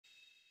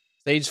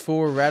Stage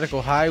 4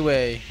 Radical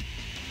Highway.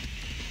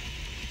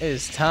 It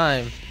is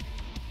time.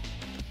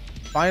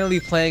 Finally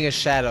playing a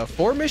Shadow.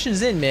 4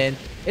 missions in, man.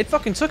 It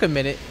fucking took a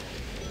minute.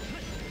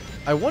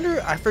 I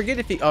wonder, I forget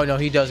if he, oh no,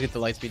 he does get the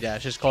Lightspeed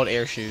Dash. It's called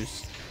Air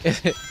Shoes.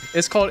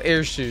 It's called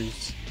Air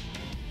Shoes.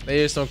 They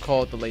just don't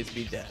call it the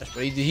Lightspeed Dash,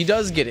 but he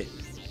does get it.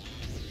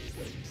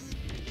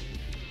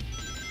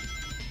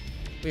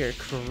 We are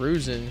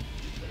cruising.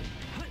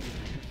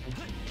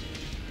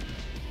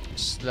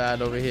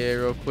 Slide over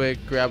here real quick.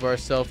 Grab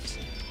ourselves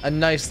a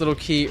nice little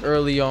key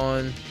early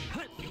on.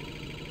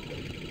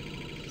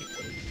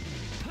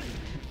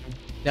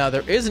 Now,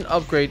 there is an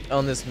upgrade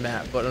on this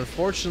map, but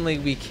unfortunately,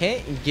 we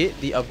can't get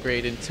the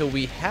upgrade until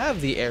we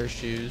have the air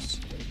shoes.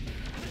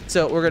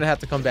 So, we're going to have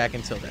to come back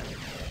until then.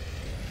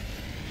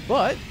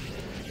 But,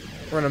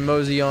 we're going to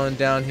mosey on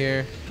down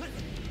here.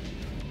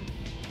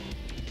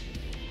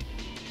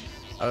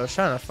 I was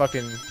trying to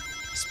fucking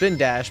spin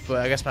dash, but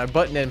I guess my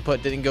button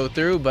input didn't go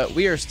through, but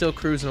we are still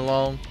cruising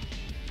along.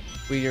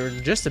 We are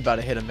just about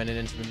to hit a minute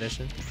into the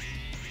mission.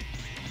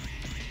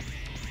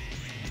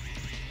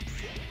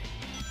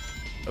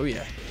 Oh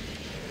yeah.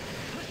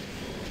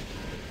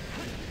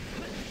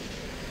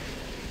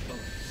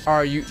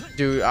 Are you,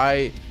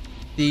 dude?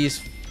 These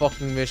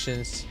fucking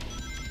missions.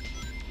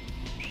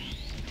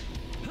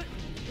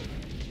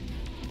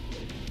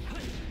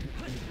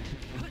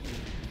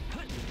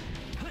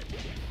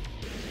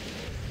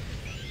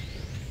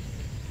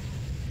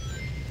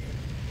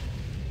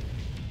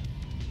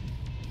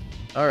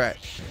 All right.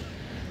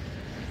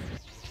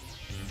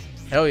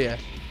 Hell yeah.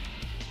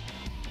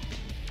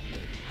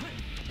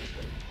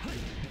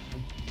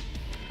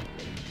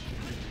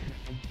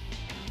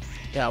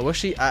 Yeah, I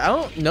wish I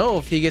don't know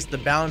if he gets the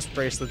balance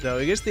bracelet though.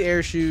 He gets the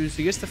air shoes,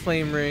 he gets the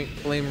flame ring.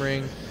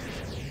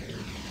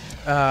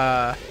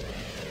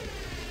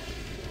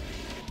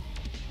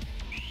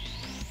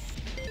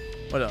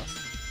 What else?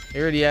 He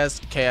already has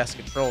chaos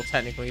control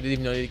technically. He didn't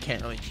even know he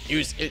can't really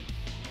use it.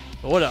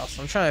 But what else?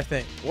 I'm trying to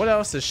think. What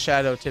else does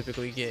Shadow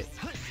typically get?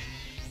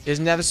 He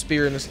doesn't have a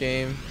spear in this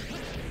game.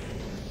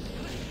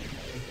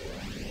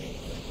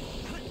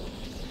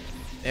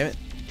 Damn it.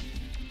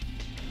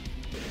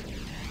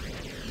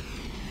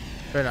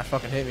 Better not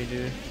fucking hit me,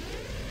 dude.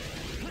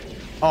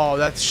 Oh,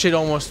 that shit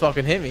almost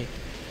fucking hit me.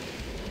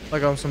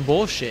 Like on some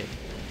bullshit.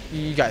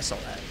 You guys saw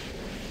that.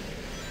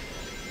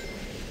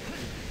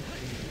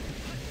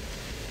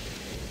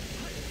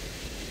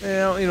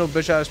 Yeah, you know,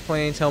 bitch I was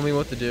playing, tell me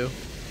what to do.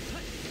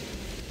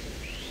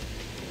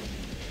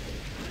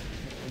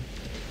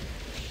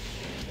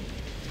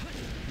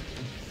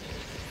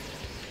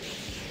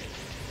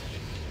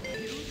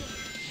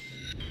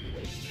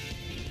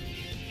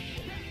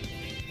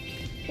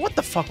 What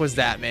the fuck was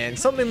that, man?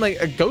 Something like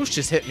a ghost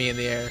just hit me in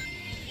the air.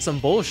 Some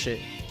bullshit.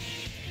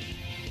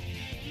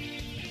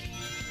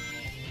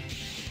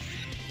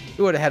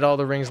 We would have had all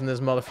the rings in this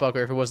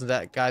motherfucker if it wasn't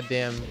that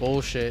goddamn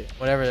bullshit.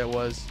 Whatever that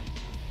was.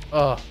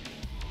 Oh.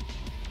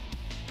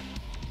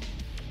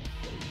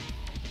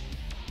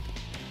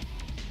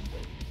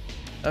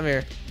 Come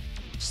here.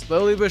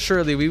 Slowly but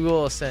surely, we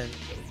will ascend.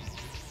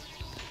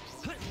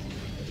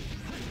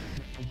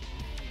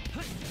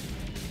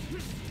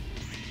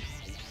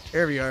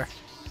 Here we are.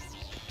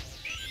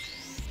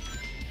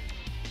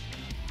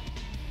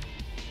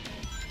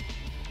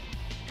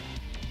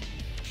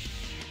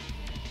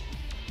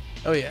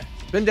 Oh yeah,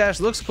 spin dash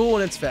looks cool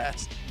and it's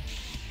fast.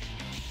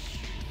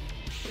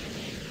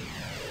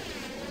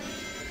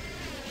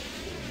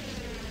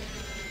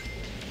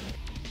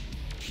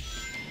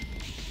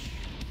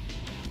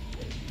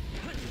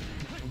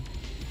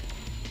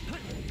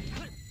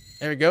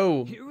 There we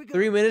go.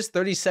 3 minutes,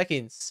 30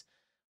 seconds.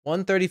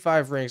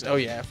 135 rings. Oh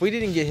yeah, if we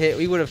didn't get hit,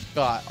 we would have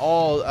got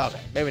all,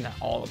 okay, maybe not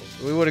all of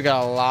them. We would have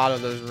got a lot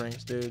of those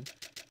rings, dude.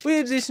 We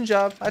did a decent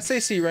job. I'd say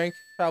C rank,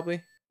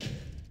 probably.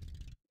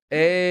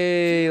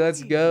 Hey,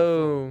 let's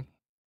go.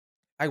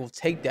 I will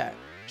take that.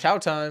 Chow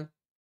time.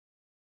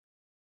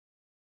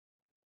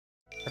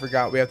 I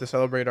forgot we have to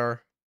celebrate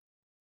our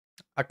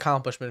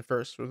accomplishment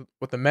first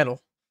with the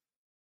medal.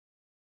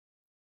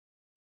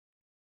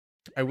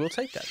 I will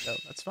take that though.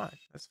 That's fine.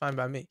 That's fine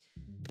by me.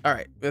 All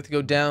right, we have to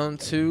go down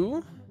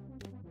to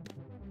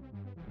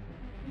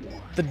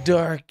the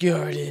Dark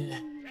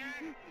Garden.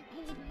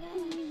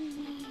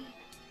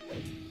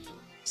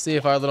 See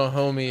if our little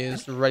homie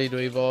is ready to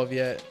evolve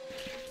yet.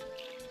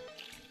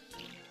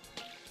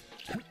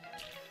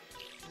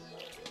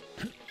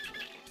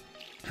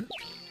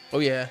 Oh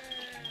yeah.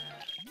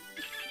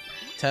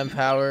 10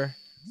 power.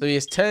 So he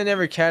has 10 in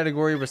every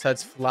category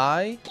besides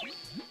fly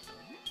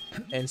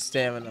and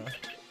stamina.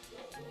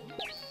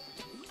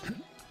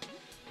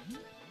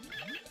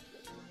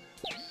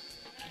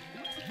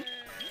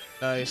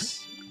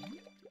 Nice.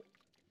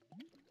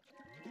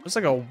 It's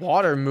like a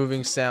water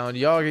moving sound.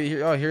 Y'all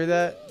hear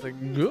that?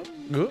 Like goop,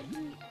 goop.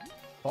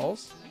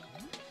 Balls.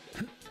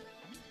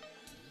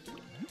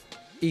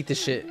 Eat the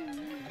shit.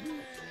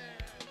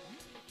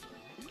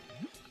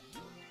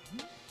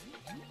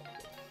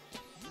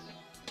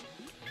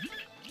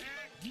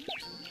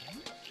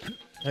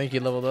 I think he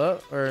leveled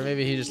up, or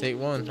maybe he just ate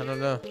one. I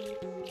don't know.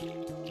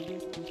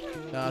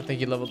 No, I think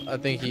he leveled. I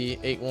think he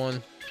ate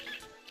one.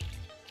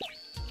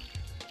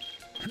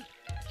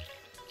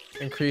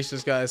 Increase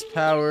this guy's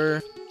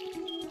power.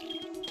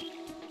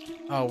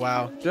 Oh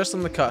wow, just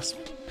on the cusp.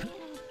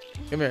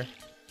 Come here.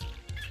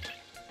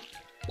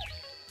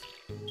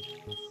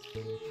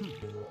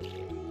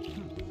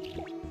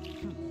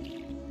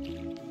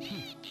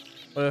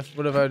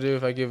 What if I do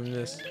if I give him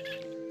this?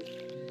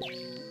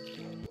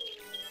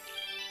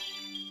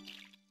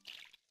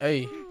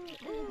 Hey.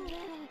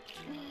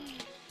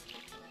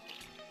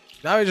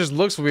 Now he just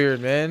looks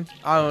weird, man.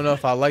 I don't know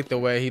if I like the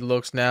way he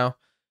looks now.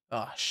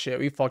 Oh shit,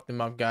 we fucked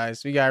him up,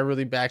 guys. We gotta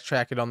really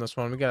backtrack it on this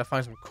one. We gotta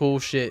find some cool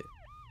shit.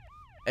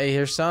 Hey,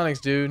 here's Sonic's,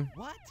 dude.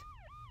 What?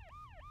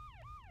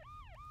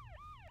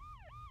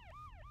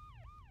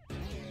 It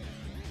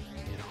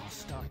all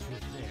starts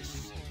with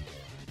this.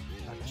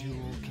 A jewel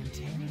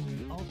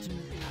containing the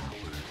ultimate power.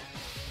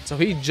 So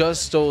he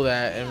just stole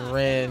that and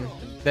ran.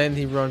 Then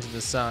he runs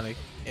into Sonic.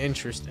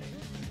 Interesting.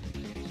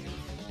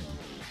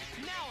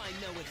 Now I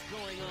know what's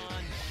going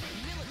on.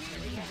 The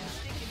military has a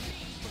stick in me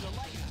for the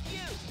likes of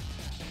you.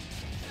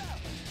 So,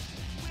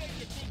 where do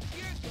you think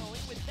you're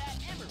going with that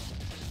emerald?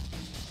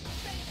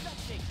 Say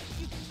something,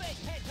 you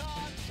fake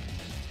hedgehog!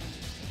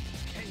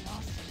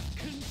 Chaos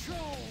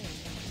control.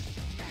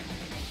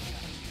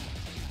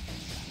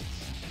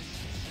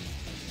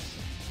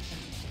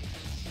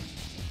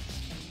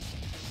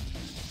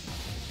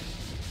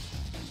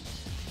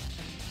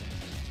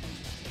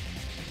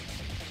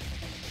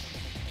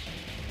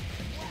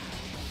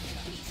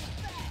 He's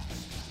fast!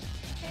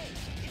 Hey,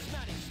 it's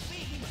not his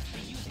speed, he must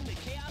be using the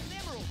Chaos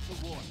Emerald to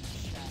warp.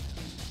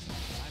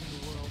 I'm the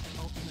world's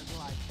ultimate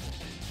life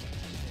form.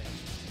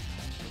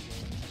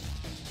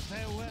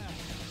 Farewell.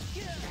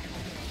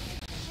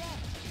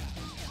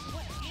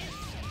 What is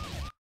that?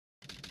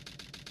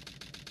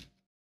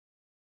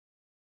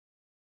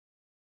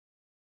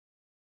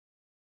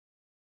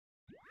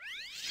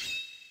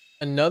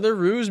 Another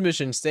ruse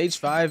mission, stage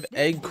 5,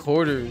 egg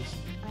quarters.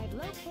 I've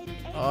located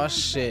Eggman's Oh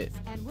shit.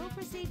 base and will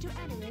proceed to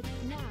enter it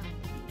now.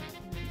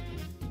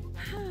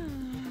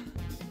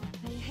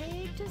 I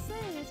hate to say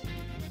it.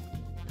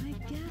 I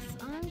guess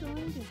I'm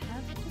going to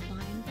have to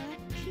find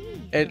that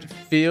key. It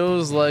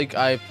feels like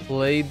I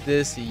played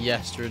this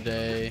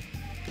yesterday.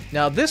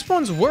 Now this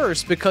one's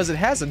worse because it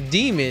has a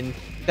demon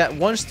that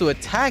wants to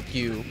attack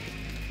you.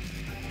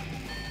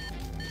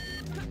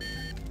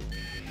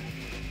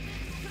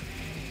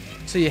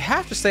 So you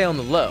have to stay on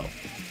the low.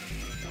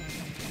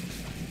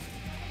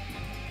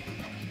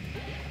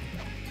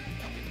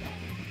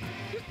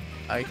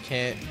 I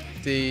can't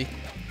see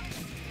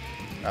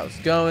where I was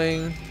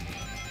going.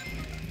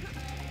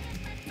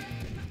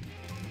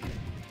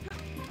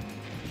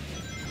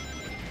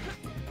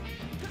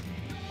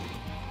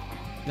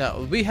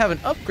 Now, we have an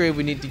upgrade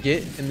we need to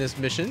get in this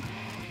mission.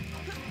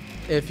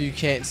 If you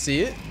can't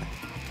see it.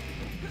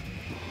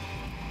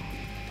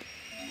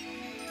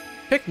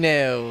 Pick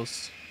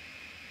nails.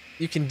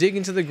 You can dig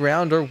into the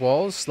ground or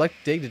walls. Select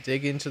dig to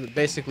dig into the.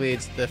 Basically,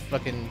 it's the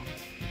fucking.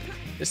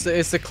 It's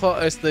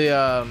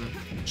the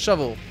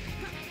shovel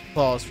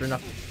claws for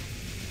nothing.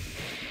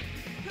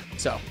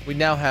 So we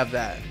now have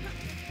that.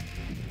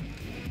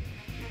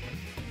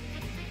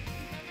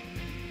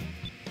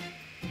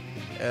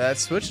 Yeah, that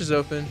switch is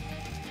open.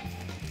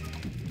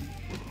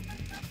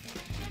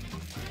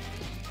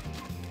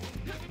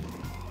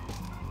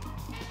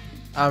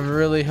 I'm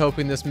really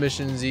hoping this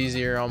mission's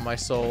easier on my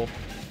soul.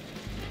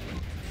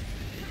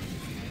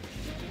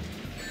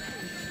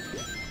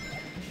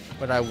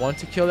 Would I want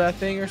to kill that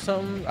thing or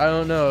something? I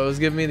don't know. It was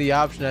giving me the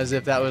option as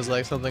if that was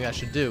like something I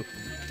should do.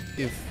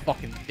 You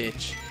fucking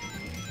bitch.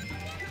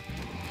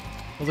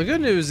 Well, the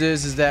good news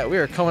is that we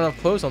are coming up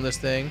close on this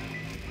thing.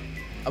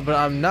 But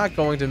I'm not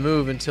going to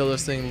move until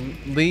this thing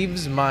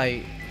leaves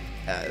my...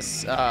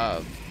 I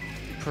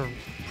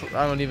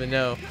don't even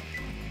know.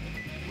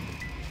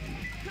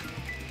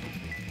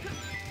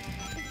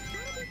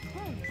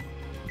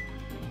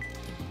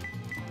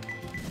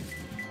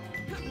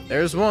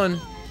 There's one.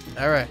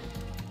 Alright.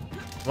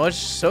 Much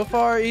so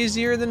far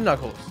easier than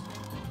Knuckles.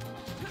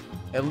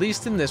 At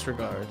least in this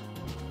regard.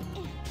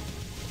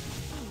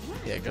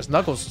 Yeah, because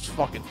Knuckles was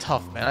fucking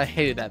tough, man. I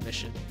hated that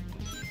mission.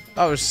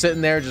 I was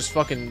sitting there just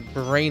fucking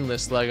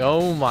brainless, like,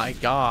 oh my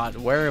god,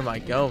 where am I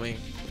going?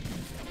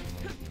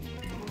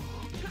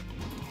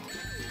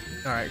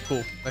 Alright,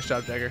 cool. Nice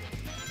job, Jagger.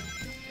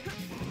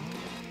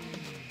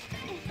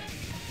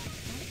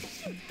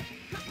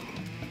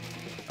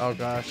 Oh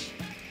gosh.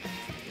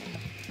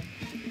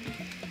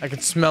 I can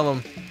smell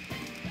him.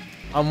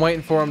 I'm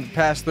waiting for him to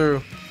pass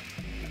through.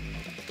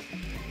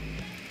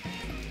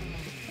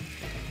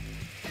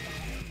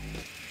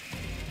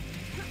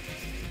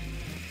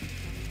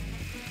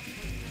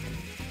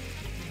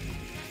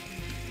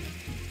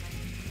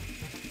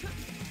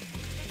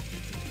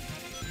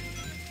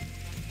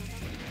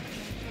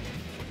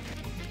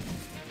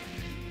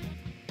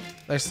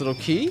 Nice little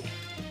key.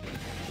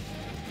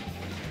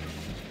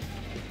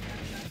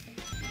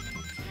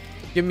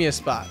 Give me a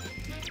spot.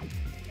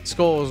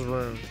 Skull's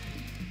room.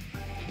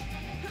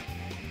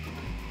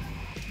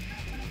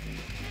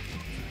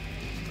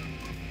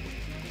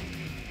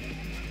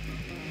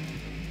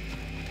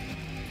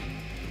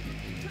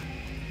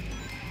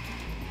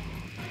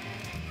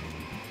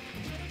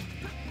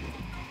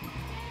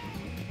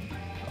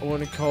 I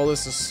wouldn't call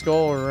this a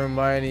skull room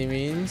by any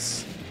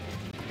means.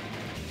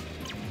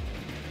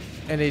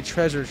 And a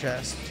treasure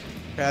chest.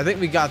 Okay, I think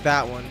we got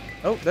that one.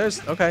 Oh,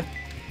 there's... Okay.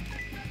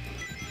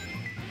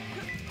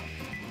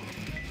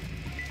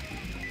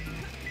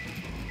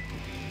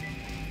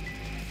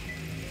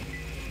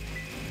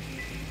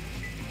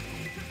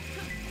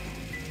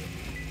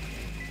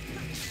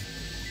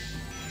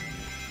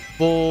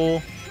 Bull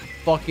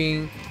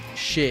fucking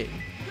shit.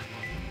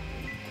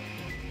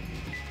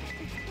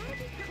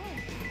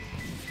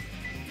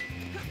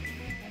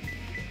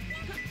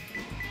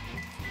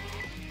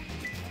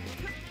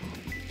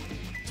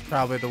 It's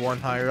probably the one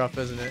higher up,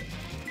 isn't it?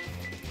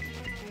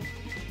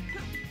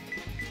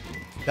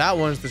 That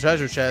one's the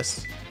treasure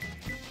chest.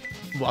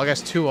 Well, I guess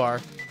two are.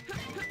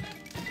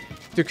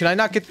 Dude, can I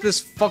not get to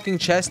this fucking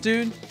chest,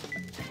 dude?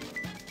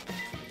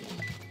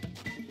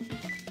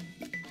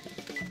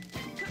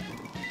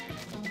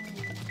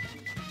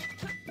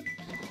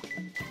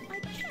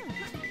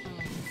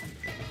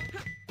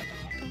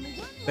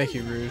 Thank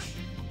you, Rouge.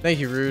 Thank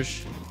you,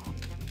 Rouge.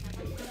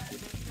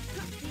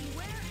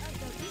 Beware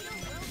of the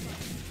beetle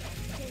robot.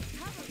 Stay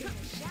covered in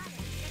the shadow,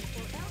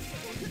 or else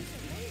it will use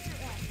a laser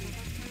at you.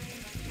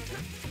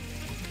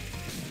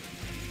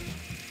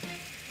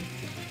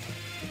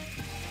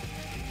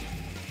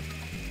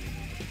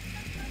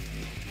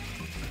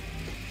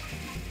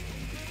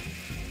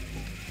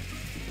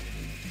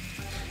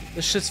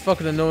 This shit's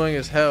fucking annoying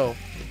as hell.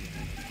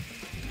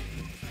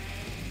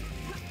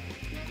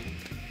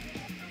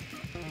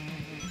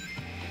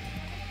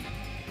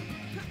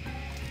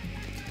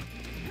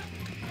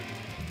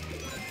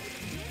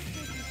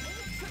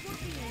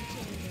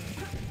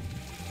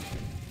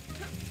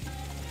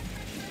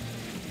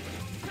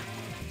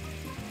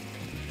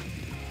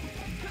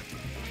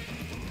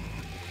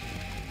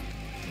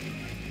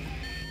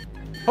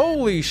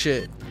 Holy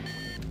shit.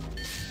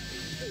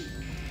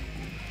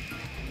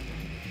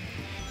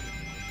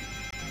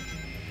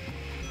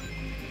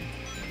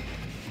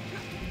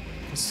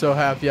 I'm so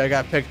happy I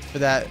got picked for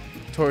that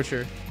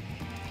torture.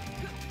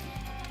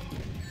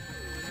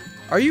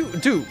 Are you,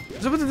 dude?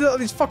 What's with all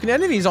these fucking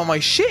enemies on my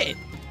shit?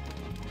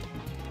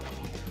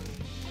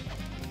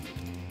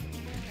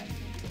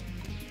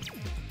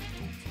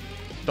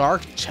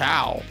 Dark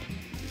Chow.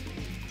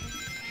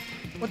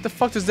 What the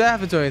fuck does that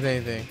have to do with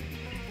anything?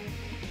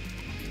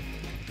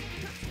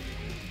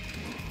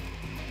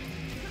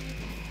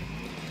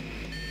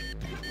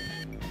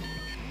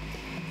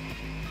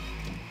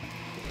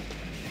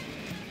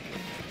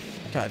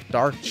 God,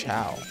 Dark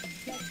Chow.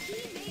 The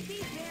key may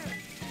be buried.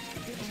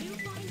 Did you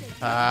find it?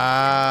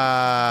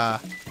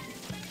 Ah.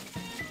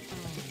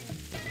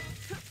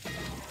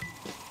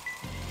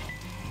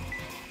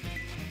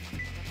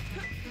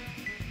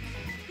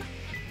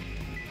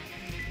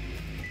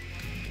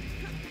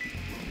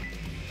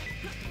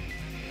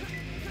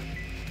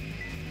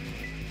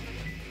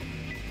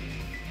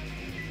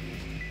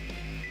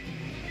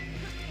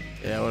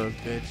 Yeah, what a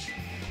bitch.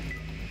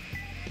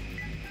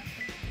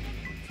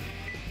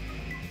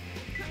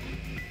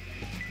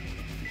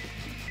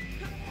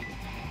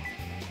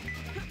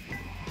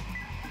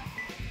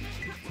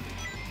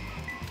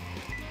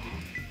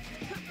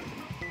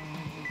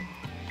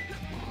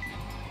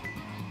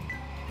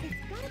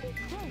 It's gotta be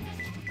close.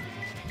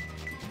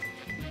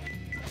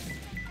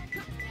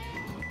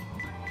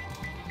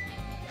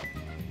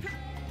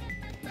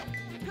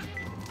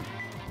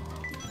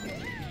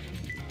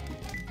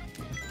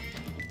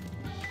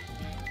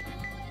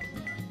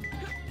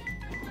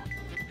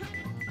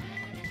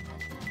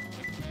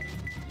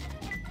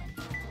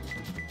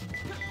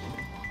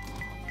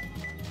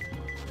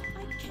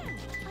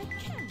 I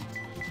can't.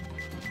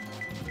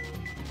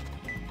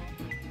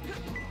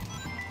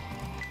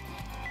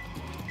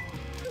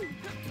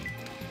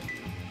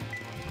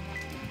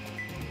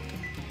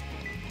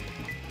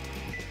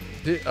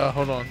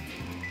 Hold on.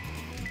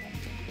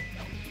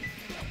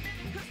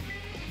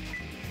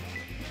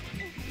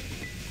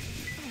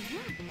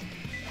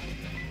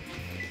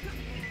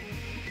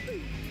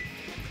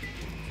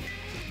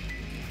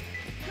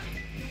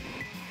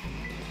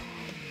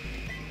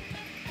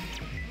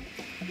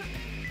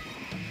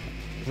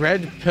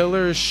 Red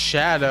Pillar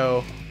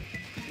Shadow.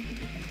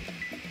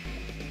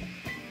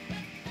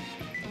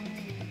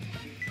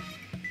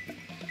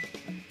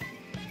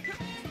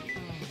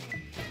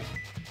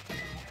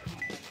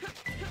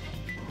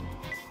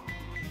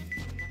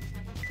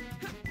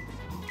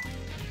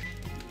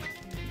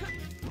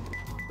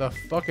 The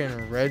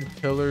fucking Red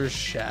Pillar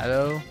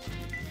Shadow.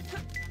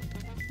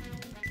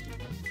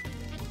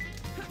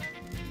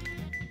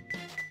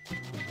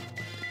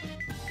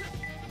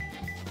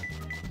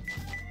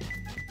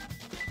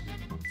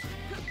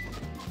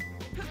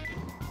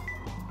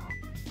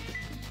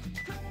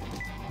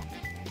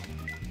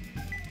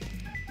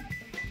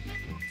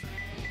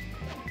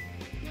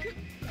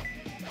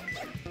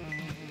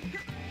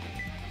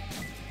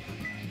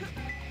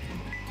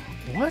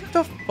 What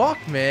the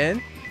fuck,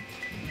 man?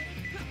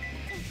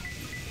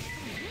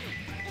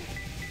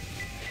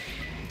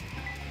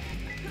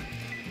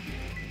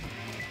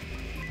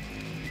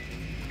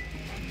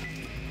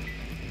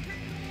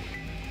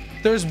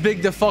 There's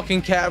Big the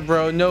fucking cat,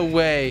 bro. No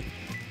way.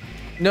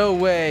 No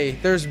way.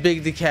 There's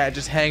Big the cat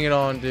just hanging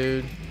on,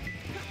 dude.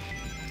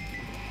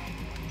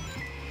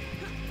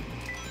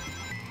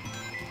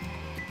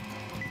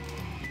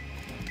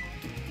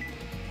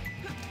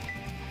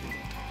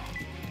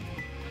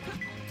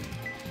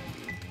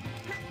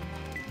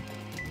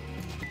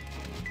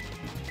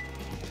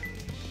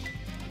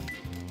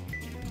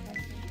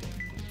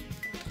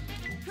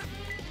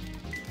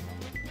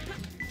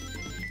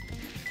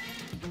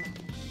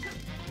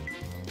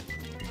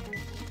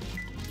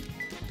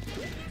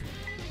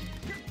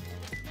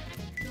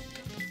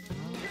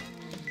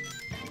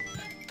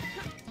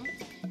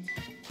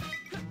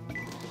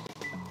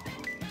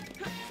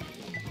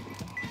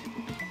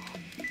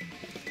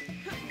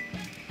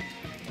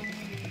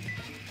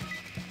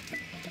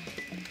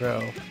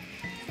 Bro.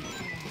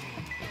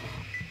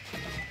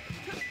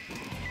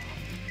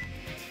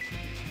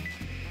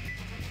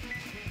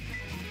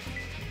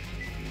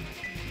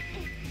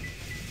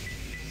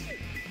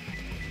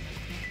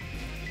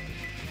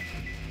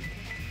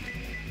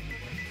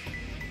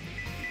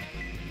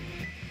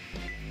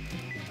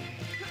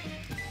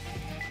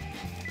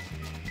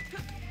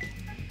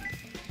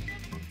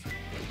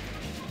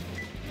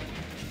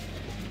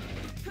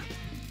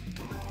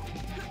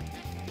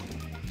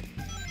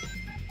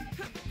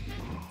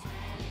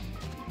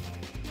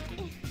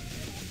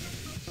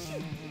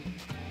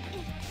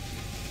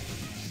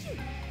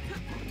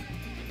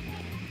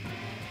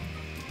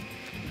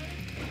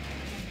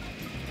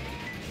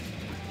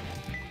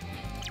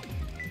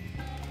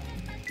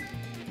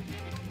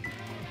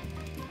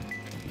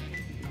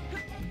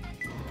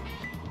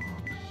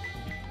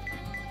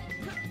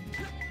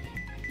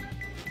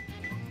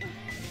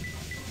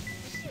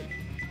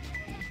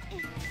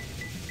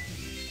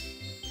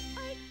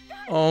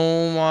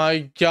 Oh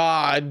my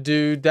god,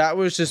 dude. That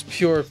was just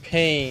pure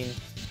pain.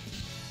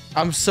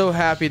 I'm so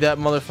happy that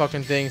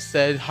motherfucking thing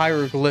said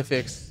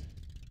hieroglyphics.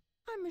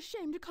 I'm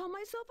ashamed to call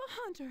myself a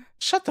hunter.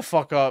 Shut the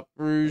fuck up,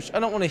 Rouge. I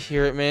don't want to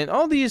hear it, man.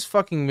 All these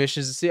fucking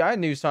missions. See, I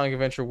knew Sonic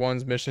Adventure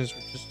 1's missions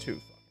were just too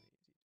fucking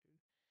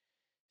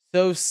easy.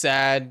 So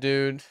sad,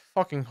 dude.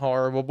 Fucking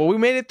horrible. But we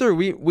made it through.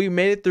 We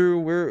made it through.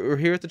 We're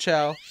here at the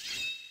Chow.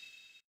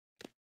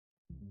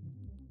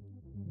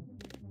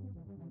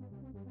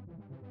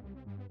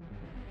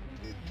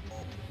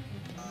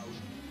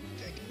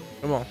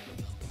 Come on.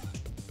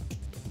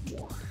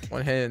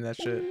 One hand in that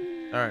shit.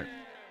 Alright.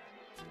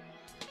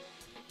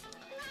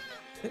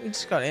 I think we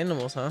just got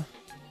animals, huh?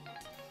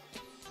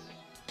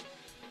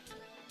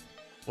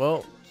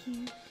 Well,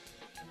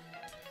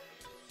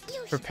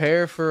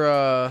 prepare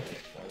for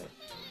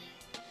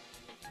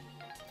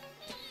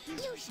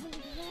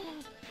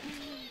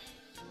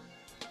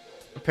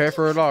prepare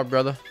for it all,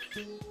 brother.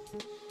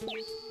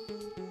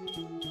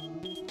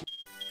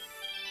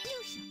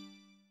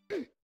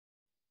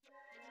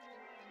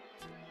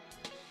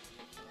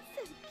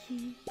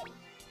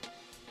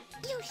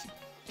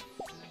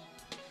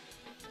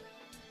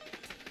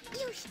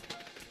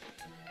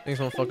 Things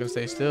won't fucking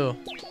stay still.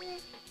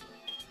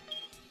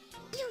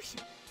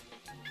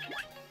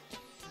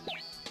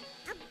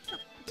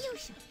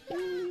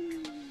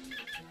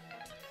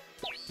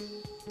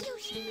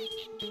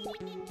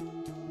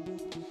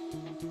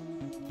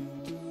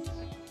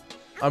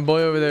 My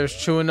boy over there is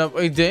chewing up.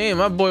 Hey, damn,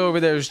 my boy over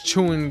there is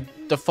chewing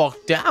the fuck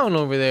down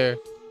over there.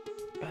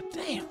 God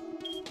damn.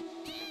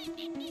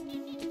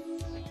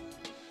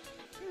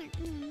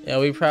 Yeah,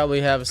 we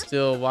probably have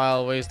still a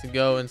while ways to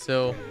go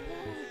until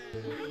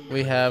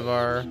we have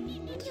our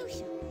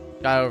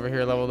guy over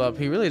here leveled up.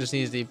 He really just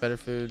needs to eat better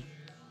food.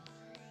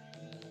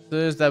 As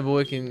soon as that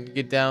boy can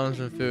get down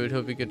some food,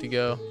 he'll be good to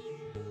go.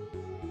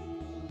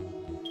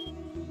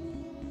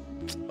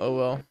 Oh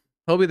well.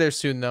 He'll be there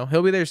soon though.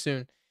 He'll be there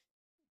soon.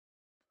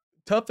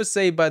 Tough to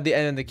say by the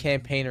end of the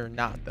campaign or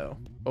not though.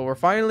 But we're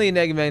finally in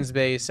Eggman's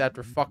base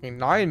after fucking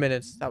 9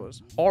 minutes. That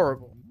was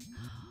horrible.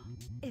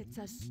 It's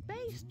a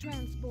space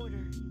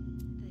transporter.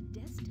 The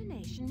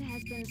destination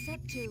has been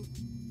set to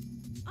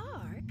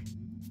Ark.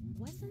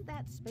 Wasn't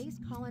that space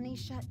colony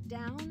shut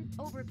down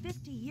over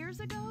 50 years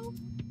ago?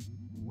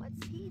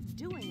 What's he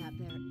doing up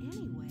there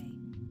anyway?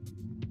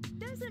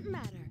 Doesn't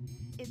matter.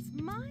 It's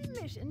my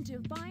mission to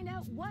find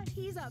out what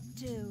he's up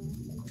to.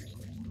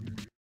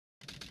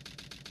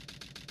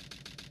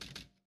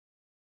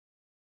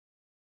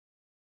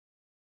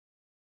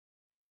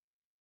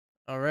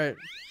 All right.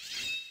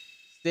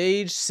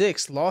 Stage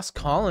 6, Lost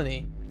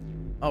Colony.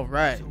 All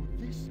right. So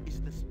this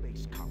is the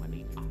space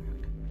colony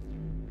Ark.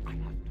 I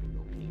have to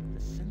locate the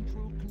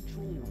central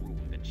control room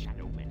that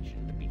Shadow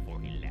mentioned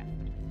before he left.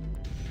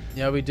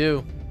 Yeah, we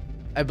do.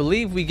 I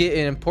believe we get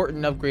an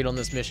important upgrade on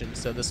this mission,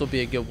 so this will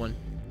be a good one.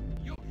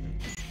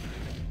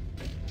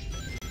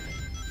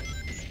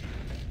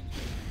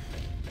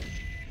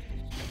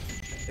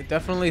 I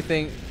definitely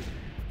think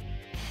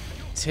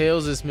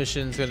Tails'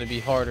 mission is gonna be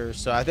harder,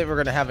 so I think we're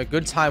gonna have a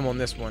good time on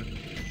this one.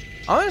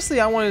 Honestly,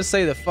 I wanted to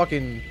say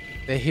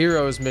the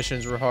heroes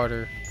missions were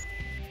harder,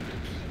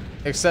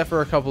 except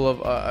for a couple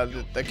of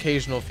the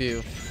occasional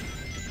few.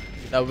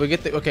 Now we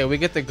get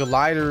the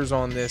gliders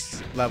on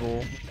this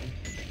level,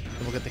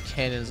 and we'll get the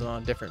cannons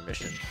on a different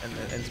mission and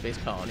the End Space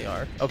Colony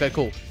arc. Okay,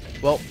 cool.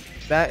 Well,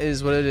 that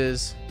is what it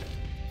is.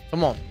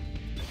 Come on,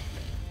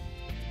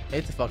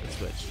 hit the fucking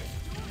switch.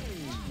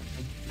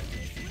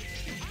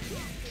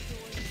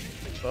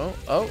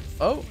 Oh.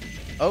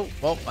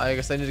 Well, I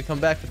guess I need to come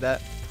back to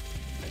that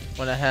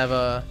when I have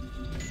the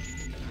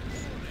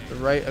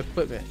right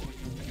equipment.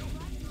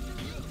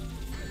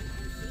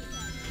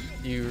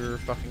 You're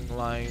fucking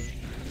lying.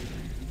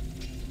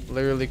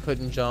 Literally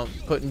couldn't jump.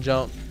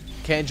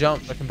 Can't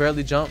jump. I can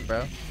barely jump,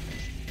 bro.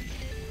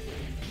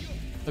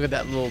 Look at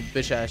that little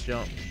bitch ass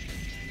jump.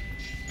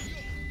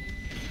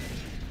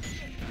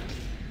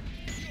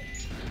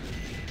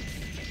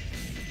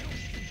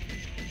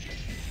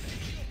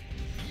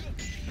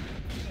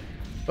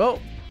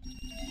 Well,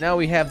 now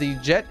we have the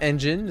jet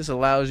engine. This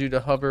allows you to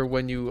hover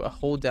when you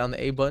hold down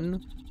the A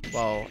button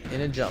while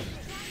in a jump.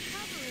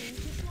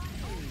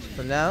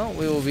 So now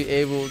we will be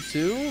able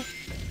to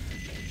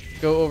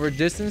go over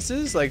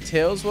distances like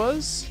Tails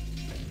was.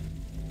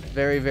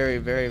 Very, very,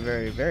 very,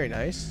 very, very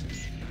nice.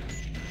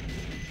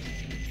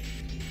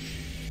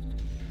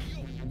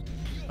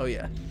 Oh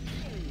yeah.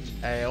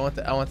 Hey, I want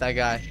that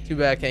guy. Too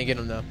bad I can't get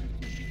him though.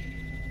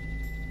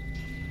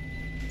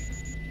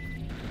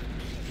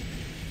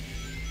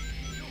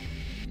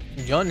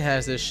 Gun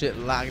has this shit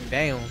locked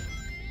down.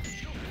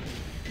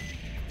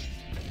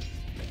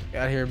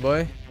 Get out of here,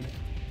 boy.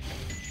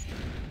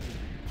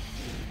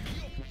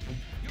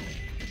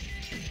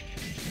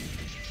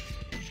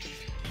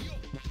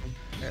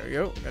 There we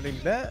go. Gotta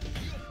get that.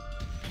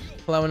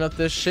 Climbing up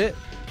this shit.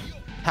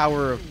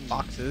 Tower of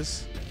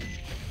boxes.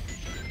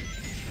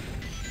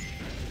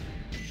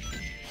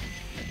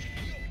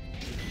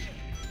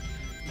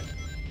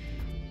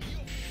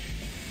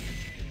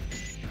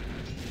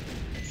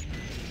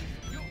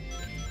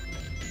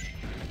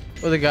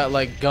 Well, they got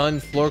like gun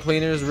floor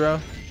cleaners, bro.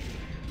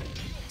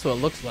 That's what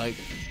it looks like.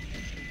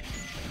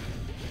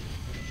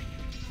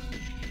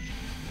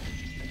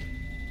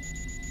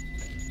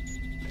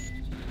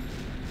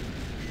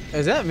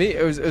 Is that me?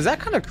 Is that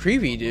kind of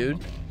creepy,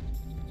 dude?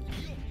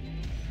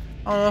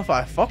 I don't know if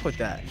I fuck with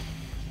that.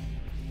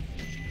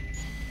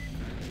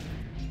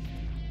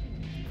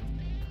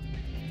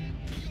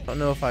 I don't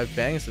know if I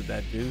bangs with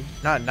that, dude.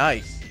 Not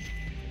nice.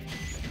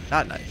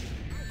 Not nice.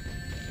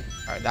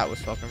 Alright, that was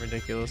fucking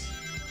ridiculous.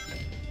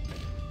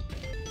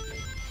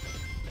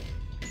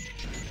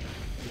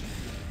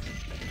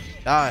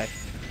 Die.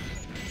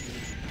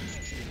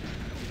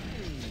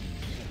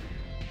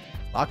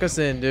 Lock us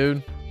in,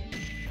 dude.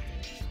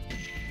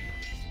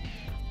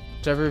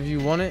 Whichever of you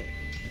want it,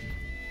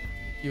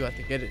 you have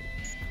to get it.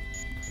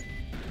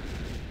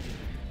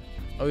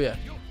 Oh yeah.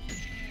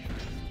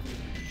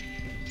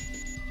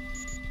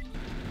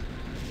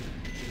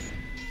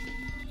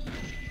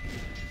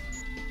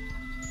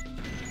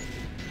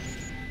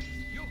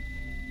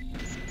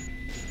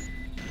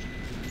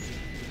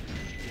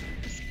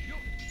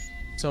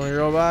 So many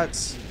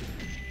robots.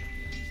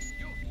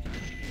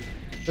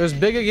 There's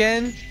Big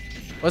again.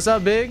 What's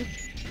up, Big?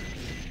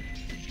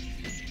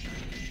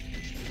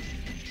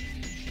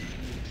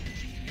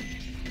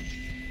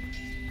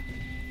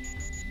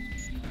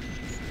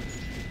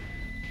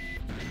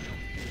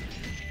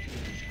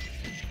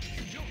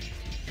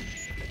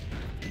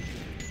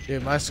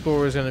 Dude, my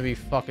score is gonna be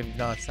fucking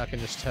nuts. I can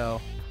just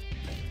tell.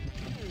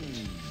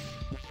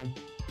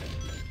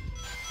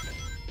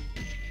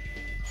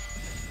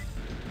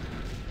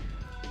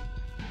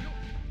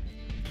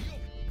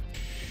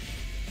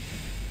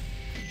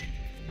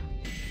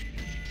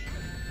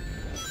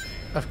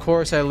 Of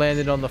course I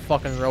landed on the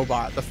fucking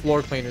robot, the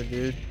floor cleaner,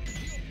 dude.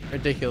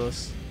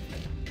 Ridiculous.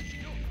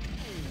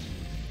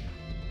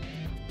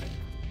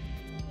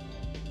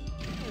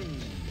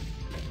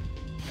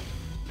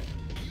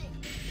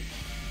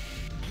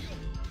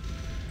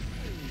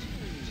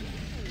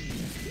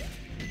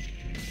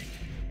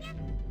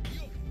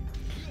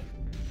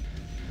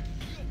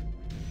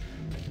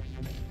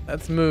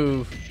 Let's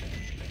move.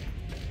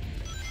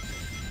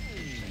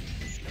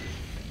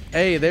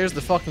 Hey, there's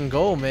the fucking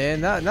goal,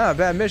 man. Not a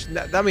bad mission.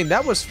 I mean,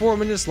 that was 4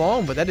 minutes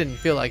long, but that didn't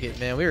feel like it,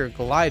 man. We were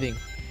gliding.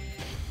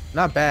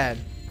 Not bad.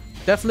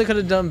 Definitely could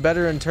have done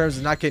better in terms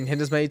of not getting hit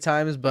as many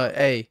times, but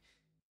hey,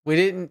 we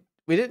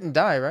didn't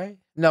die, right?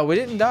 No, we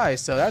didn't die,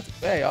 so that's,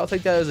 hey, I'll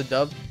take that as a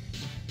dub.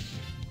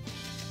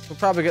 We'll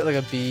probably get like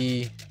a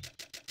B.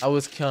 I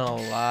was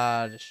killing a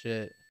lot of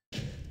shit.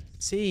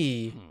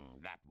 C.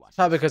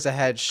 Probably because I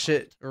had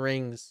shit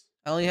rings.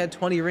 I only had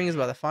 20 rings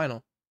by the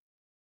final.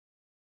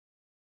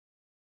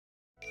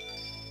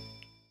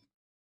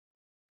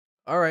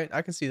 All right,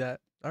 I can see that.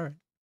 All right.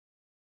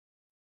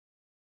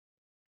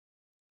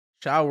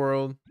 Chow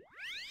World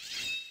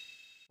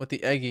with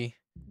the Eggy.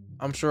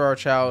 I'm sure our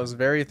Chow is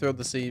very thrilled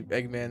to see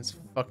Eggman's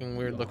fucking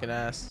weird looking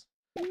ass.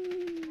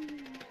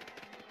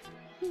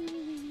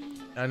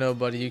 I know,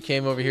 buddy. You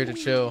came over here to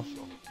chill.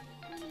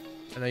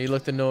 I know you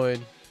looked annoyed.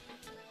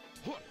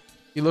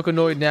 You look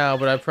annoyed now,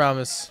 but I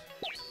promise.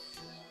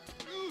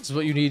 This is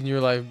what you need in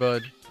your life,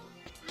 bud.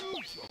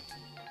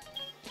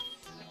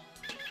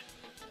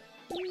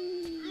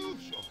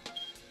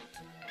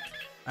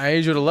 I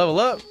need you to level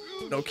up.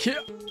 No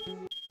kill.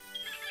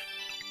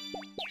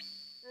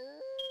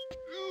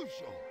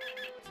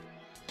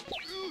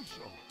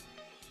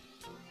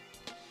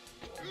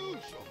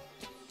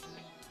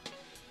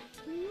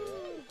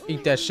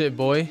 Eat that shit,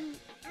 boy.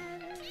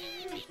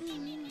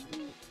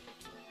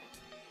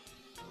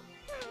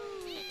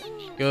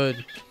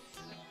 Good.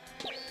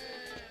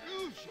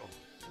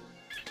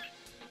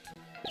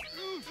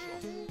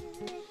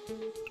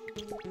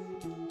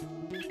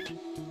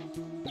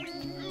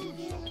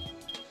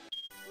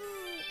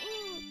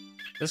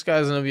 This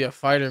guy's gonna be a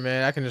fighter,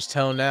 man. I can just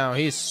tell now.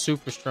 He's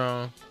super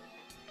strong.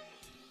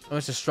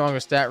 What's the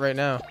strongest stat right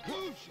now?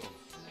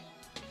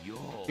 You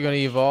gonna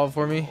evolve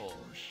for me?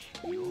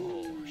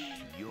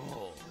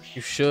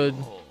 You should.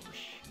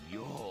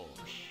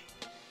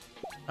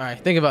 Alright,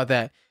 think about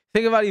that.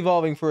 Think about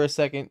evolving for a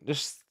second.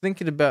 Just think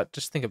about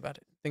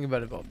it. Think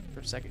about evolving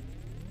for a second.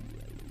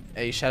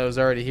 Hey, Shadow's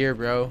already here,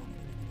 bro.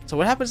 So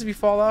what happens if you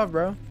fall off,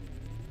 bro?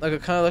 Like a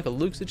kind of like a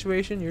Luke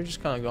situation? You're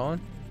just kind of gone?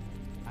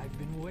 I've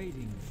been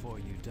waiting for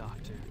you,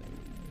 Doctor.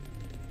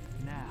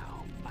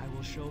 Now, I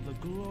will show the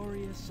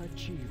glorious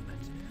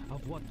achievement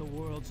of what the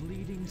world's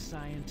leading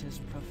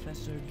scientist,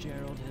 Professor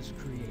Gerald, has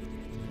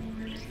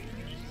created.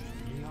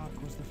 The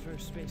Ark was the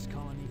first space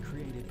colony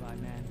created by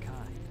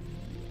mankind.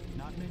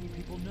 Not many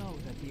people know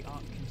that the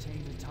Ark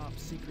contained a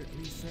top-secret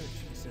research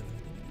facility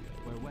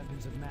where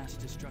weapons of mass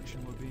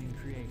destruction were being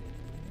created.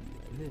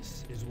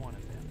 This is one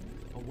of them,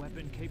 a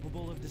weapon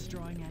capable of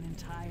destroying an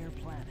entire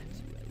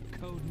planet,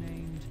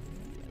 codenamed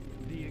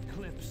the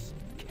Eclipse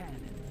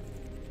Cannon.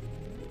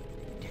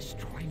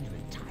 Destroying an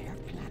entire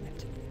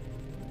planet?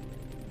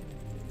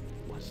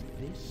 Was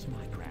this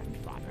my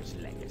grandfather's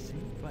legacy?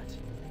 But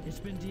it's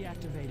been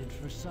deactivated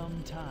for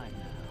some time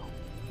now.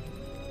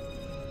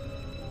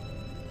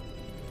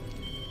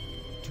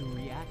 To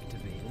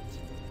reactivate it,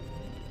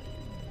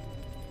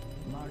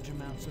 large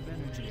amounts of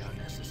energy are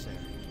necessary.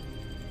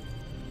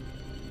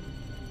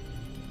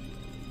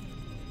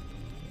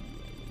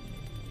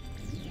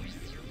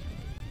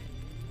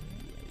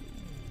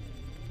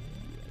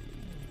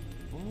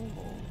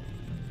 Oh,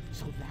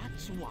 so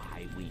that's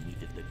why we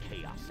needed the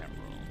Chaos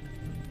Emerald.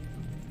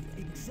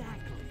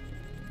 Exactly.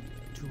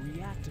 To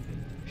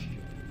reactivate the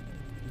ship,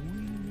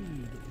 we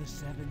need the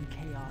 7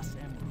 Chaos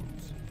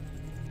Emeralds.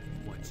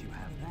 Once you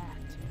have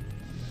that,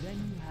 then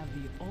you have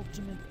the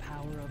ultimate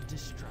power of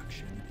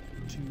destruction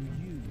to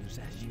use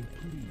as you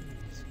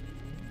please.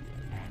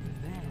 And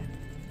then,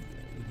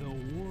 the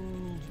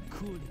world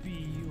could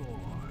be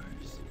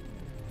yours.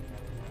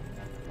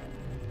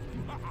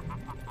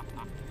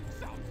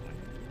 Sounds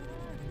like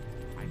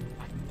I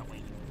like the way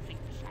you think,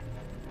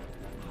 Shadow.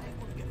 I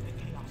will get the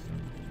Chaos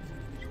Emeralds.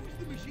 Use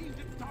the machine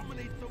to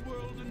dominate the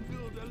world and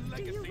build a Do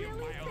legacy you of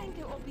really my own. think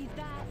it will be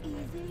that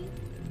easy?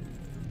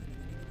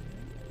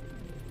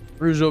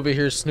 Rouge over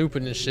here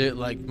snooping and shit.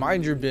 Like,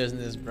 mind your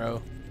business,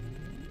 bro.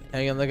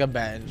 Hanging like a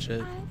bat and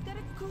shit. I've got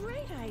a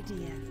great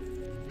idea.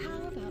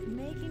 How about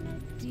making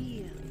a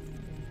deal?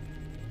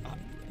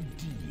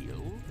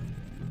 Deal?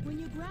 When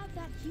you grabbed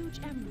that huge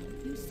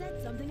emerald, you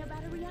said something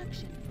about a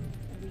reaction.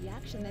 A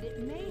reaction that it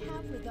may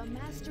have with the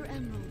Master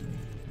Emerald.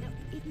 Now,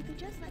 if you could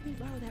just let me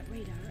borrow that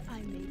radar,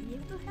 I may be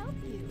able to help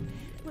you.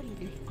 What do you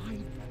think? If I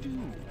do,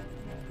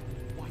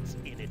 what's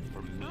in it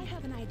for me? I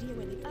have an idea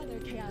where the other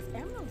Chaos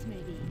Emeralds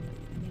may be.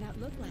 May not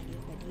look like it,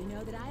 but you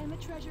know that I am a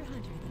treasure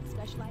hunter that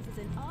specializes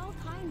in all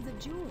kinds of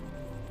jewels.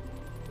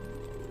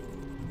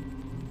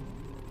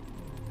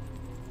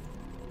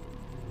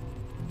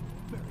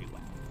 Very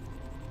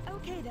well.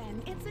 Okay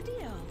then, it's a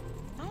deal.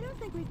 I don't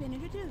think we've been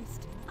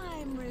introduced.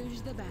 I'm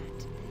Rouge the Bat,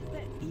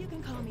 but you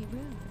can call me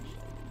Rouge.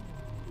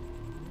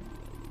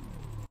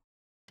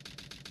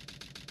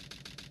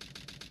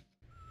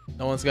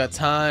 No one's got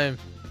time.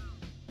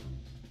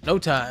 No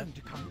time.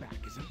 To come back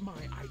isn't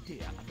my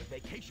idea of a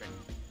vacation.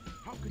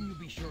 How can you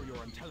be sure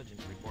your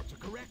intelligence reports are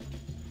correct?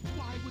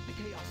 Why would the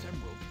Chaos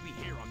Emeralds be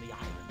here on the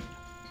island?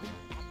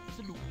 I'm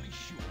absolutely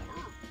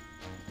sure.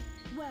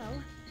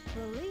 Well,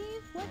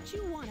 believe what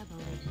you want to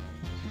believe.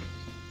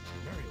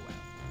 Very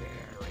well,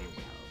 very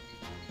well.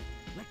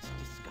 Let's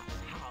discuss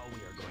how we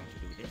are going to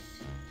do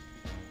this.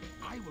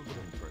 I will go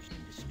in first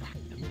and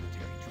distract the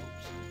military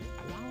troops,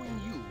 allowing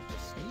you to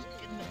sneak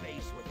in the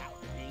base without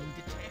being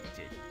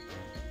detected.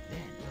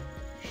 Then,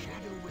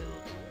 Shadow will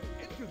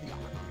enter the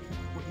armory,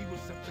 where he will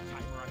set the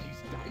timer on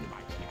these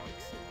dynamite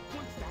packs.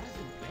 Once that is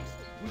in place,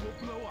 we will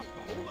blow up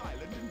the whole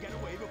island and get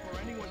away before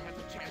anyone has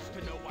a chance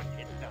to know what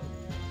hit them.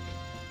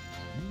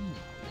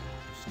 Meanwhile,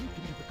 to sneak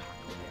into the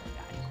cargo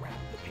area and grab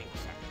the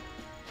Chaos Emerald.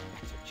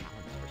 That's a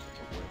challenge for such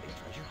a worthy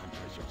treasure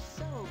hunter as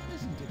yourself,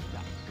 isn't it,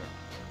 young girl?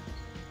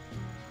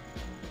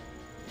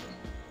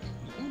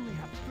 We only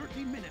have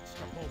 30 minutes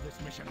to pull this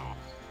mission off.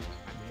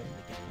 I may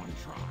only get one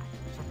try,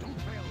 so don't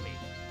fail me.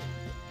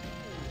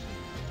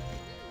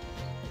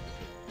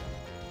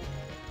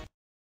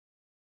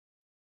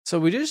 So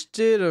we just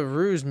did a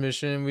ruse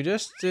mission. We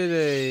just did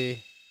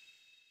a...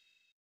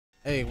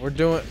 Hey, we're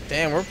doing...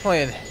 Damn, we're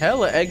playing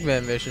hella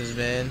Eggman missions,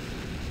 man.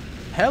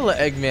 Hella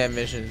Eggman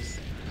missions.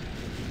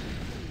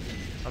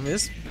 I mean,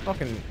 this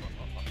fucking...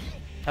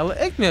 Hella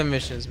Eggman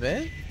missions,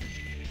 man.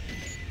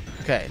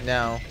 Okay,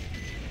 now...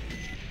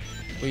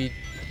 We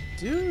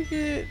do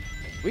get...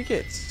 We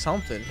get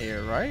something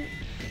here, right?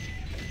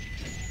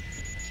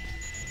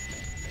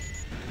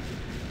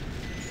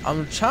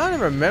 I'm trying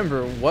to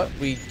remember what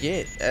we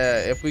get,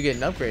 if we get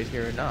an upgrade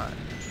here or not.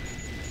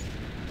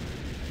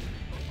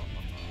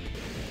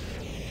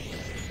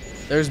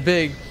 There's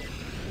big.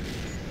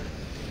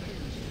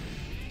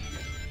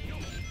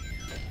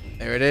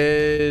 There it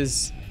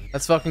is.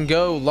 Let's fucking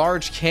go.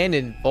 Large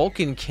cannon,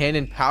 Vulcan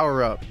cannon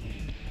power up.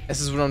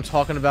 This is what I'm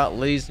talking about,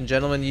 ladies and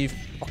gentlemen. You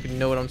fucking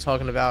know what I'm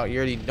talking about. You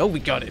already know we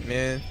got it,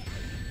 man.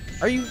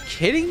 Are you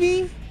kidding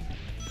me?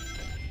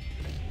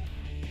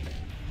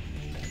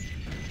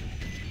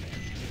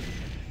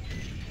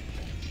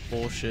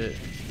 Bullshit.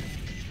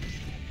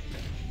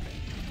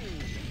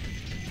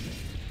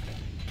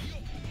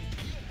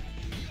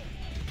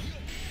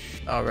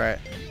 All right.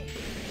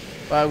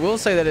 But I will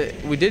say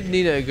that we did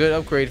need a good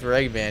upgrade for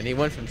Eggman. He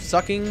went from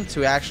sucking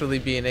to actually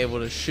being able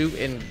to shoot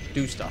and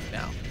do stuff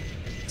now.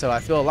 So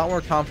I feel a lot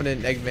more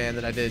confident in Eggman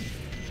than I did.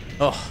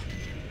 Oh,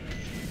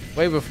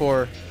 way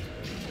before.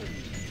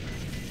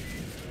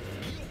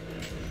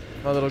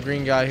 My little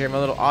green guy here, my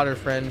little otter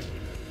friend.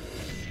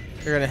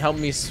 You're gonna help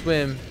me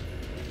swim.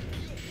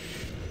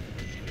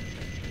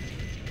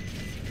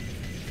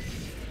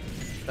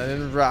 And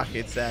then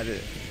rockets at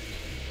it.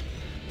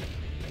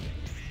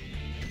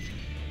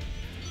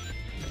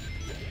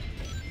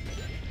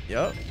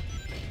 Yup.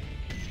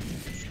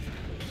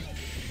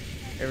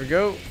 Here we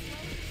go.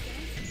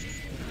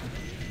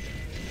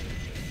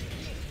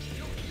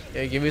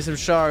 Yeah, give me some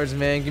shards,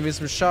 man. Give me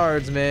some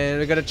shards, man.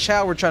 I got a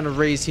chow we're trying to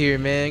raise here,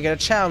 man. I got a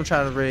chow I'm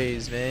trying to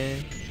raise,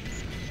 man.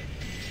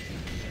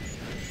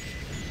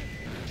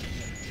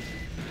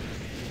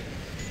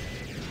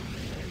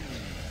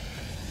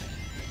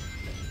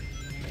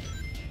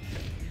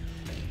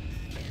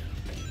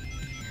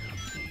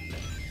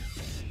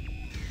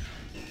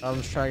 I'm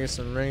just trying to get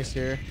some rings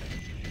here.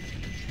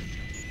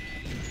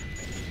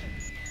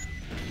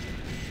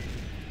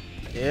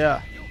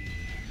 Yeah.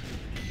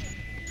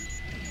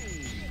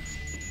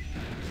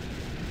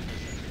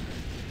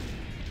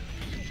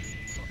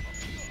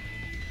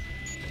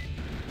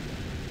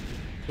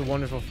 It's a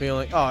wonderful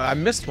feeling. Oh, I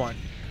missed one.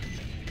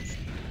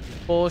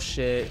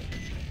 Bullshit.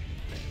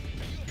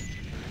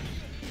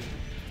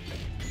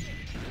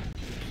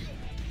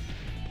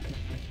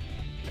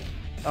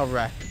 All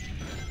right.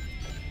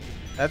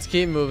 Let's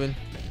keep moving.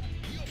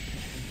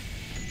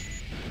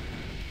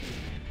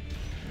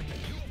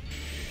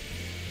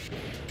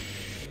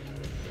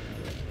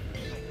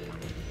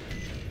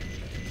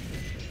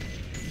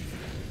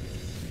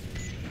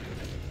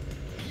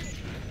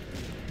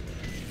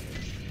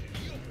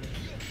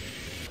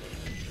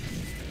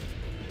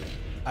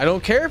 I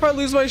don't care if I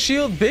lose my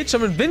shield, bitch.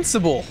 I'm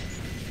invincible.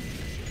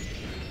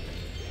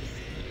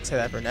 Say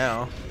that for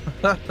now.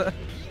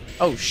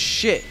 Oh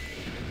shit.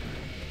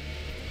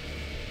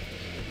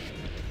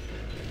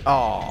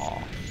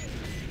 Oh.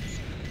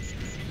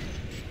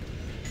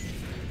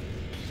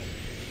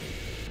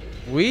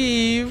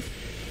 Weave.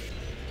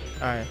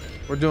 All right,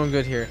 we're doing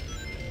good here.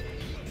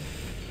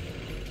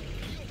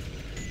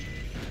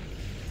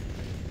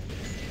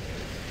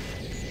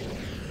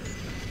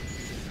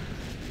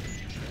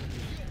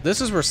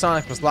 This is where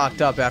Sonic was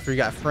locked up after he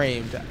got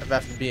framed,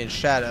 after being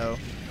Shadow.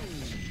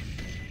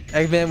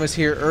 Eggman was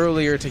here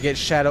earlier to get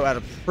Shadow out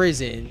of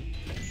prison.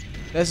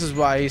 This is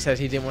why he said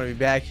he didn't want to be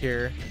back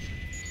here.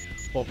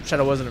 Well,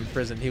 Shadow wasn't in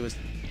prison. He was,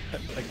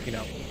 like, you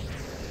know,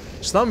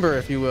 slumber,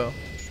 if you will.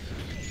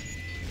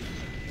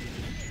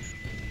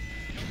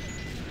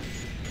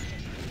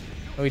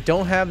 And we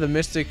don't have the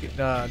mystic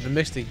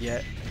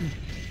yet.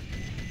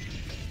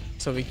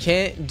 So we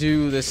can't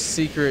do the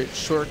secret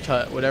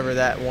shortcut, whatever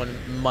that one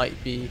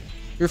might be.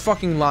 You're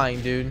fucking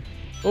lying, dude.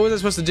 What was I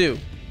supposed to do?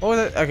 What was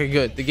that? Okay,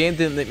 good. The game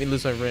didn't let me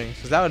lose my rings,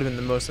 because that would have been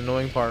the most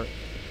annoying part.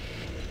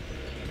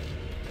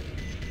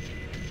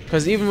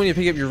 Because even when you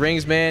pick up your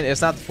rings, man,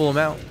 it's not the full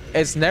amount.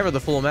 It's never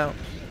the full amount.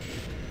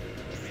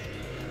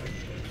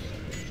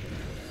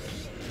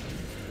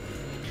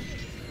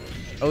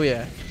 Oh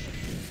yeah.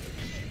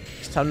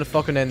 It's time to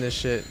fucking end this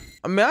shit.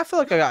 I mean, I feel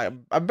like I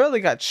barely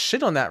got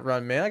shit on that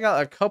run, man. I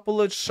got a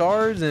couple of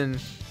shards and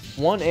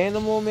one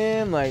animal,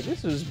 man. Like,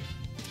 this is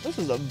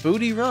a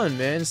booty run,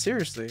 man.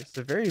 Seriously. It's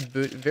a very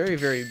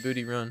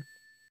booty run.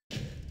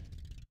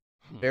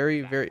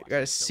 Very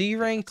got a C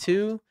rank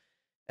too.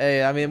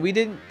 Hey, I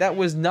mean, that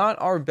was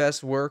not our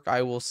best work,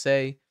 I will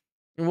say.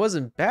 It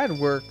wasn't bad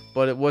work,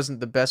 but it wasn't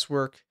the best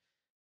work.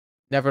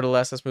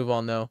 Nevertheless, let's move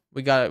on though.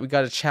 We got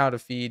a chow to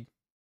feed.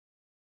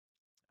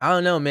 I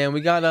don't know, man.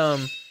 We got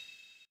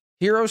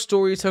Hero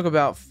Story took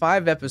about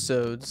 5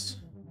 episodes.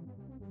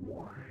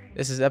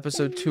 This is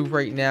episode 2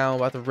 right now,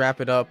 about to wrap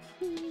it up.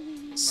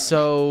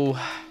 So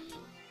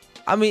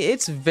I mean,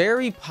 it's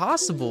very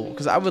possible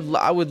because I would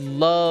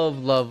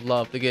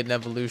love to get an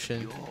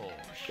evolution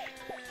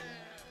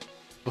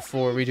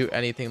before we do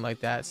anything like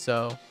that.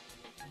 So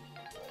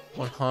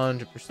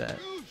 100%.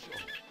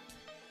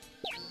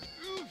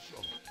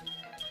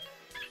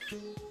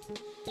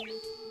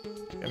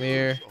 Come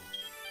here.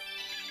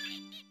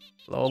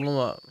 Load them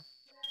up.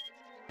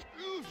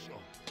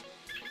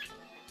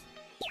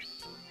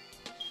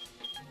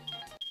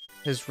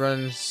 His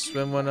run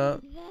swim went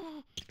up.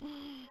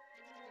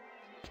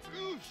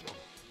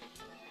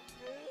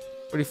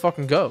 Where'd he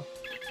fucking go?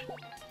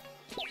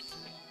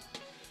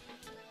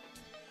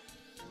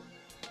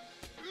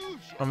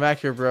 I'm back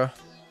here, bro.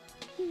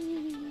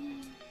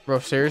 Bro,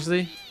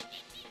 seriously?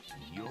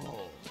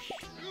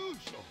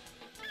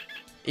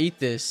 Eat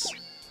this.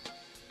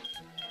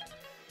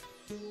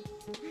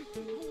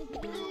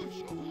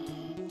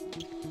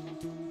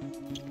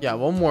 Yeah,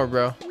 one more,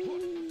 bro.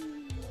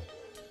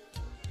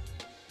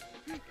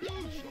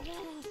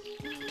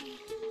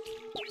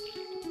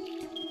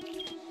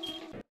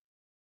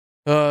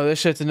 Oh, this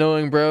shit's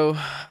annoying, bro.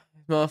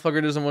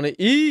 Motherfucker doesn't want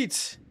to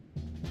eat.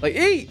 Like,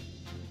 eat!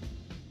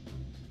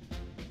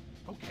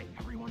 Okay,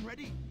 everyone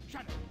ready?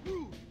 Shadow,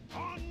 Rouge,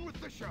 on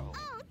with the show.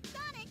 Oh,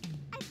 Sonic!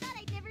 I thought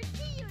I'd never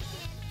see you again.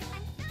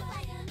 I'm so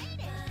glad you made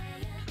it.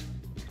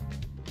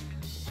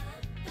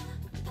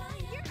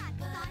 You're not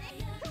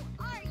Sonic. Who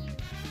are you?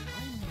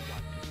 I'm the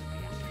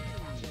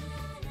one who's reacting.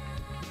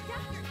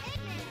 Dr.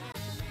 Eggman.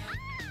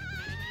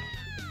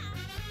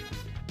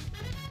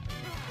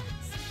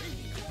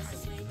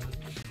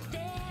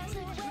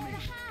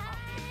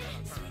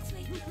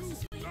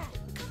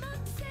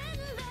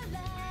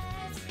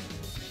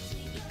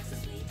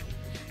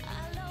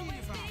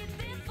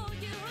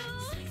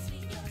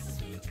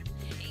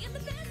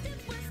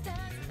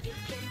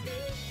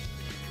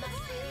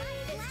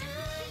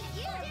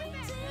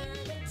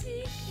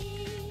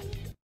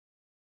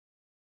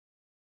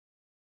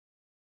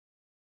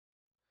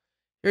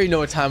 You already know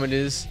what time it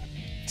is.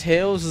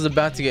 Tails is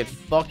about to get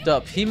fucked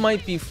up. He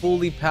might be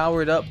fully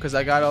powered up because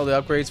I got all the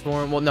upgrades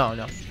for him. Well,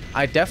 no.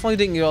 I definitely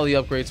didn't get all the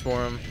upgrades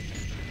for him.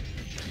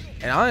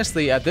 And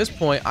honestly, at this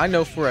point, I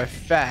know for a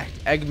fact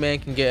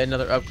Eggman can get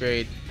another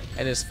upgrade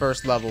in his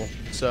first level.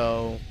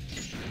 So,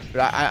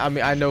 but I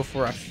mean, I know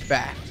for a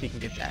fact he can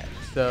get that.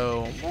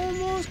 So,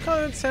 I'm almost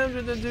kind of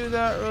tempted to do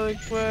that really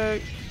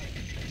quick.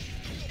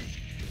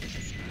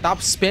 Stop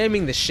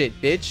spamming the shit,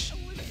 bitch.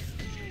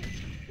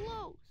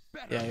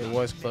 Yeah, it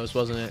was close,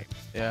 wasn't it?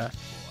 Yeah.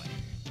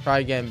 Try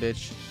again,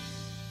 bitch.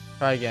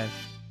 Try again.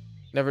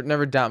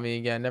 Never doubt me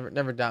again.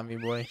 Never doubt me,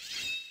 boy.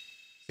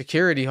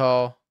 Security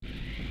hall.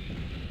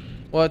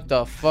 What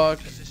the fuck?